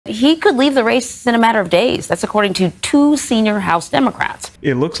he could leave the race in a matter of days. That's according to two senior House Democrats.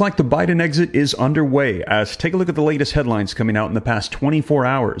 It looks like the Biden exit is underway, as take a look at the latest headlines coming out in the past 24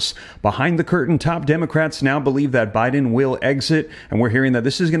 hours. Behind the curtain, top Democrats now believe that Biden will exit, and we're hearing that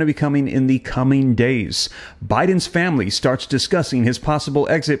this is going to be coming in the coming days. Biden's family starts discussing his possible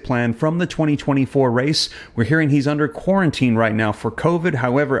exit plan from the 2024 race. We're hearing he's under quarantine right now for COVID.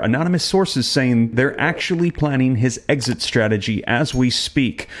 However, anonymous sources saying they're actually planning his exit strategy as we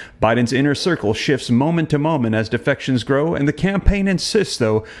speak. Biden's inner circle shifts moment to moment as defections grow, and the campaign insists,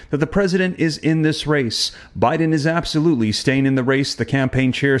 though, that the president is in this race. Biden is absolutely staying in the race, the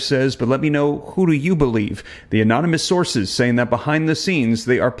campaign chair says, but let me know, who do you believe? The anonymous sources saying that behind the scenes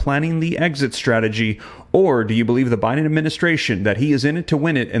they are planning the exit strategy, or do you believe the Biden administration, that he is in it to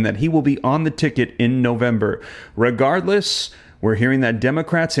win it and that he will be on the ticket in November? Regardless, we're hearing that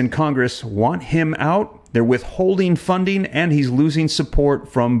Democrats in Congress want him out. They're withholding funding, and he's losing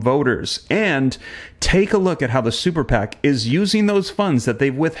support from voters. And take a look at how the super PAC is using those funds that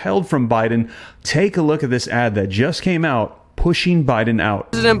they've withheld from Biden. Take a look at this ad that just came out pushing Biden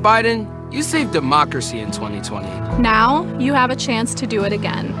out. President Biden, you saved democracy in 2020. Now you have a chance to do it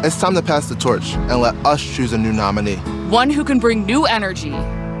again. It's time to pass the torch and let us choose a new nominee. One who can bring new energy,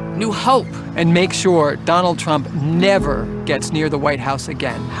 new hope. And make sure Donald Trump never gets near the White House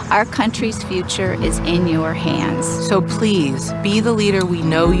again. Our country's future is in your hands. So please, be the leader we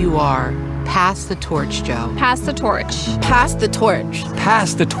know you are. Pass the torch, Joe. Pass the torch. Pass the torch.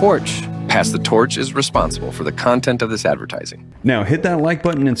 Pass the torch. Pass the Torch is responsible for the content of this advertising. Now hit that like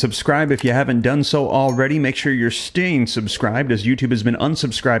button and subscribe if you haven't done so already. Make sure you're staying subscribed, as YouTube has been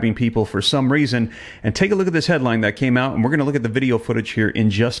unsubscribing people for some reason. And take a look at this headline that came out, and we're going to look at the video footage here in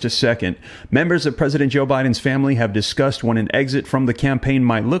just a second. Members of President Joe Biden's family have discussed what an exit from the campaign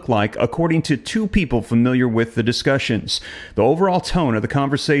might look like, according to two people familiar with the discussions. The overall tone of the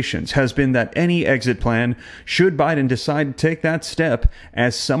conversations has been that any exit plan, should Biden decide to take that step,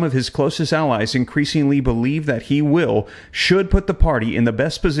 as some of his closest allies increasingly believe that he will, should put the party in the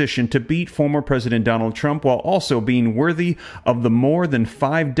best position to beat former President Donald Trump, while also being worthy of the more than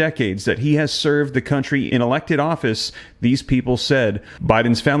 5 decades that he has served the country in elected office, these people said.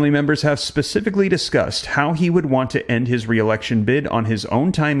 Biden's family members have specifically discussed how he would want to end his re-election bid on his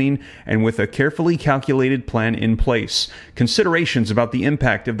own timing and with a carefully calculated plan in place. Considerations about the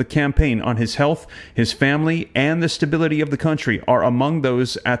impact of the campaign on his health, his family, and the stability of the country are among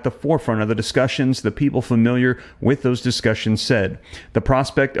those at the forefront of the discussions, the people familiar with those discussions said. The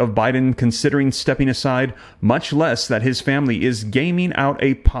prospect of Biden considering stepping aside, much less that his family is gaming out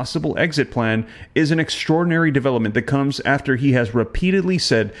a possible exit plan, is an extraordinary development that comes after he has repeatedly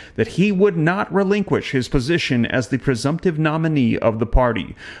said that he would not relinquish his position as the presumptive nominee of the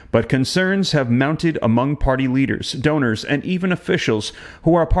party. But concerns have mounted among party leaders, donors, and even officials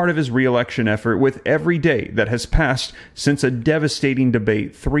who are part of his re-election effort with every day that has passed since a devastating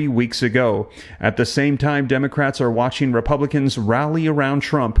debate 3 weeks ago. At the same time, Democrats are watching Republicans rally around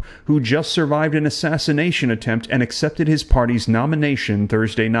Trump, who just survived an assassination attempt and accepted his party's nomination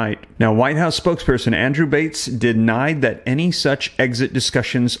Thursday night. Now, White House spokesperson Andrew Bates denied that any such exit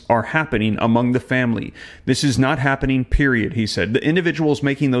discussions are happening among the family. This is not happening, period, he said. The individuals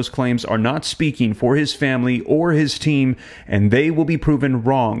making those claims are not speaking for his family or his team, and they will be proven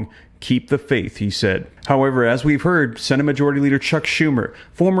wrong. Keep the faith, he said. However, as we've heard, Senate Majority Leader Chuck Schumer,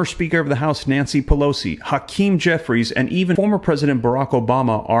 former Speaker of the House Nancy Pelosi, Hakeem Jeffries, and even former President Barack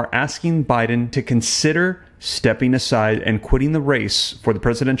Obama are asking Biden to consider stepping aside and quitting the race for the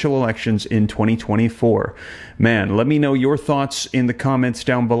presidential elections in 2024. Man, let me know your thoughts in the comments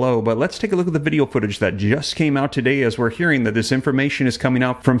down below, but let's take a look at the video footage that just came out today, as we're hearing that this information is coming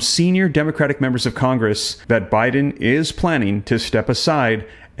out from senior Democratic members of Congress that Biden is planning to step aside,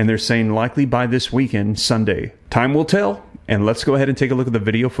 and they're saying likely by this weekend, Sunday. Time will tell. And let's go ahead and take a look at the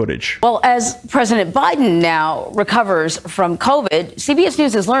video footage. Well, as President Biden now recovers from COVID, CBS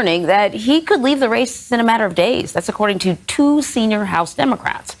News is learning that he could leave the race in a matter of days. That's according to two senior House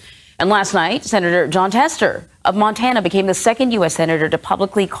Democrats. And last night, Senator Jon Tester of Montana became the second U.S. senator to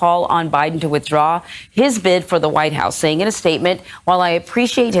publicly call on Biden to withdraw his bid for the White House, saying in a statement, "While I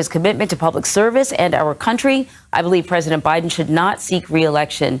appreciate his commitment to public service and our country, I believe President Biden should not seek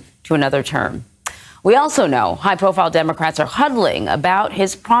re-election to another term." We also know high-profile Democrats are huddling about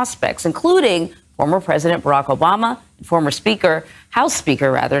his prospects, including former President Barack Obama and former House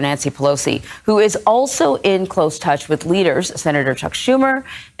Speaker Nancy Pelosi, who is also in close touch with leaders Senator Chuck Schumer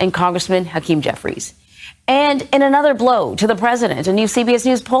and Congressman Hakeem Jeffries. And in another blow to the president, a new CBS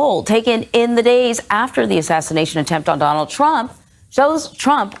News poll taken in the days after the assassination attempt on Donald Trump shows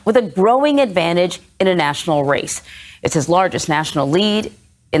Trump with a growing advantage in a national race. It's his largest national lead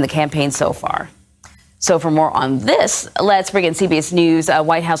in the campaign so far. So for more on this, let's bring in CBS News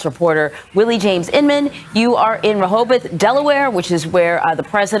White House reporter Willie James Inman. You are in Rehoboth, Delaware, which is where the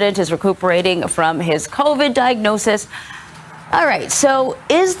president is recuperating from his COVID diagnosis. All right, so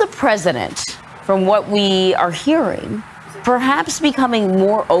is the president, from what we are hearing, perhaps becoming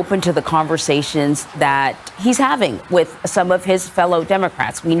more open to the conversations that he's having with some of his fellow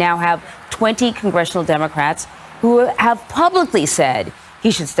Democrats? We now have 20 congressional Democrats who have publicly said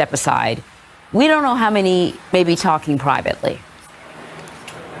he should step aside. We don't know how many may be talking privately.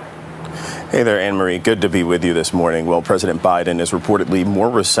 Hey there, Anne-Marie. Good to be with you this morning. Well, President Biden is reportedly more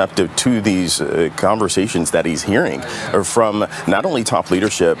receptive to these conversations that he's hearing from not only top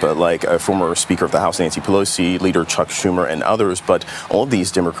leadership, like former Speaker of the House Nancy Pelosi, Leader Chuck Schumer, and others, but all of these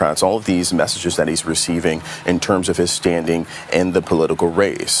Democrats, all of these messages that he's receiving in terms of his standing in the political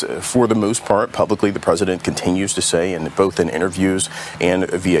race. For the most part, publicly, the president continues to say, in both in interviews and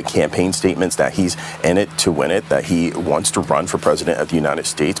via campaign statements, that he's in it to win it, that he wants to run for president of the United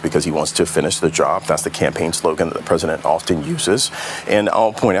States because he wants to finish the job. That's the campaign slogan that the president often uses. And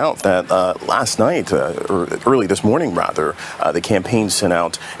I'll point out that last night, or early this morning rather, the campaign sent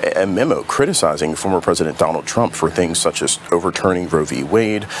out a memo criticizing former President Donald Trump for things such as overturning Roe v.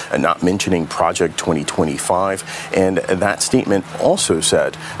 Wade and not mentioning Project 2025. And that statement also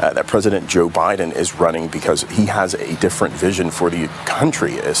said that President Joe Biden is running because he has a different vision for the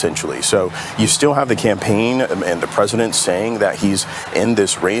country, essentially. So you still have the campaign and the president saying that he's in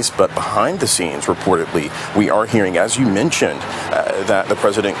this race, but behind the scenes, reportedly, we are hearing, as you mentioned, that the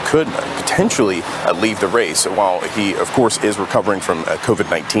president could potentially leave the race. While he, of course, is recovering from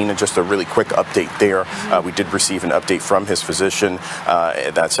COVID-19, and just a really quick update there, we did receive an update from his physician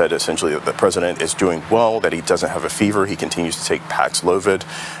that said essentially that the president is doing well, that he doesn't have a fever, he continues to take Paxlovid,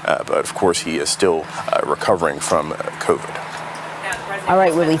 but of course he is still recovering from COVID. All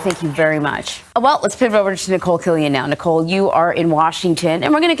right, Willie, thank you very much. Well, let's pivot over to Nicole Killian now. Nicole, you are in Washington,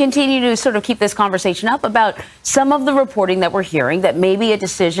 and we're going to continue to sort of keep this conversation up about some of the reporting that we're hearing, that may be a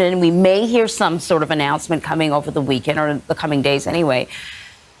decision. We may hear some sort of announcement coming over the weekend or the coming days anyway.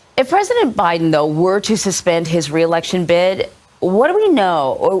 If President Biden, though, were to suspend his reelection bid, what do we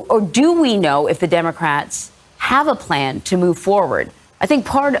know, or do we know if the Democrats have a plan to move forward? I think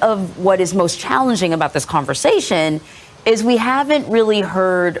part of what is most challenging about this conversation is we haven't really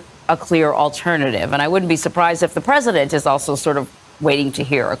heard a clear alternative. And I wouldn't be surprised if the president is also sort of waiting to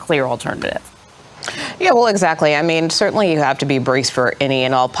hear a clear alternative. Yeah, well, exactly. I mean, certainly you have to be braced for any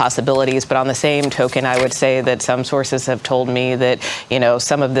and all possibilities. But on the same token, I would say that some sources have told me that, you know,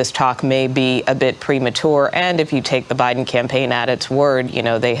 some of this talk may be a bit premature. And if you take the Biden campaign at its word, you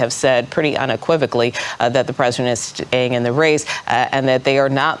know, they have said pretty unequivocally that the president is staying in the race and that they are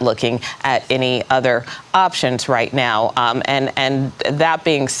not looking at any other options right now. And that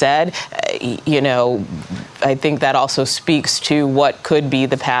being said, you know, I think that also speaks to what could be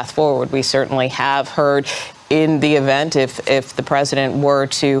the path forward. We certainly have heard in the event, if the president were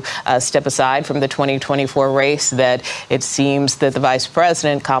to step aside from the 2024 race, that it seems that the vice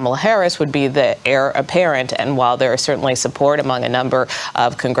president, Kamala Harris, would be the heir apparent. And while there is certainly support among a number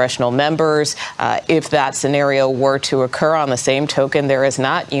of congressional members, if that scenario were to occur, on the same token, there is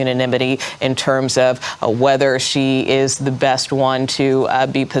not unanimity in terms of whether she is the best one to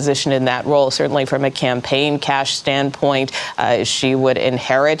be positioned in that role. Certainly from a campaign cash standpoint, she would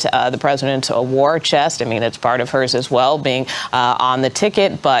inherit the president's war chest. I mean, it's part of hers as well, being on the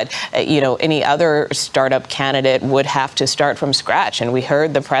ticket. But, you know, any other startup candidate would have to start from scratch. And we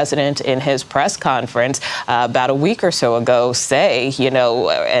heard the president in his press conference about a week or so ago say, you know,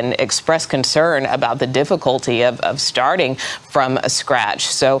 and express concern about the difficulty of starting from scratch.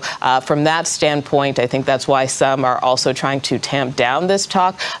 So from that standpoint, I think that's why some are also trying to tamp down this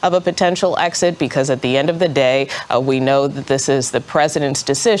talk of a potential exit, because at the end of the day, we know that this is the president's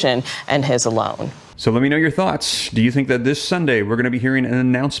decision and his alone. So let me know your thoughts. Do you think that this Sunday we're going to be hearing an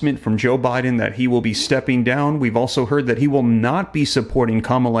announcement from Joe Biden that he will be stepping down? We've also heard that he will not be supporting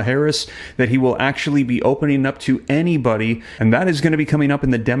Kamala Harris, that he will actually be opening up to anybody, and that is going to be coming up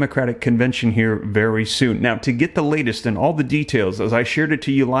in the Democratic convention here very soon. Now, to get the latest and all the details, as I shared it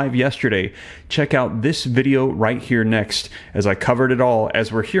to you live yesterday, check out this video right here next, as I covered it all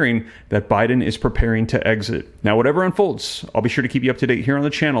as we're hearing that Biden is preparing to exit. Now, whatever unfolds, I'll be sure to keep you up to date here on the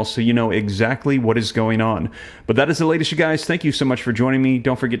channel so you know exactly what is going on. But that is the latest, you guys. Thank you so much for joining me.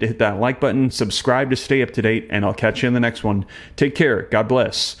 Don't forget to hit that like button, subscribe to stay up to date, and I'll catch you in the next one. Take care. God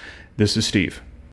bless. This is Steve.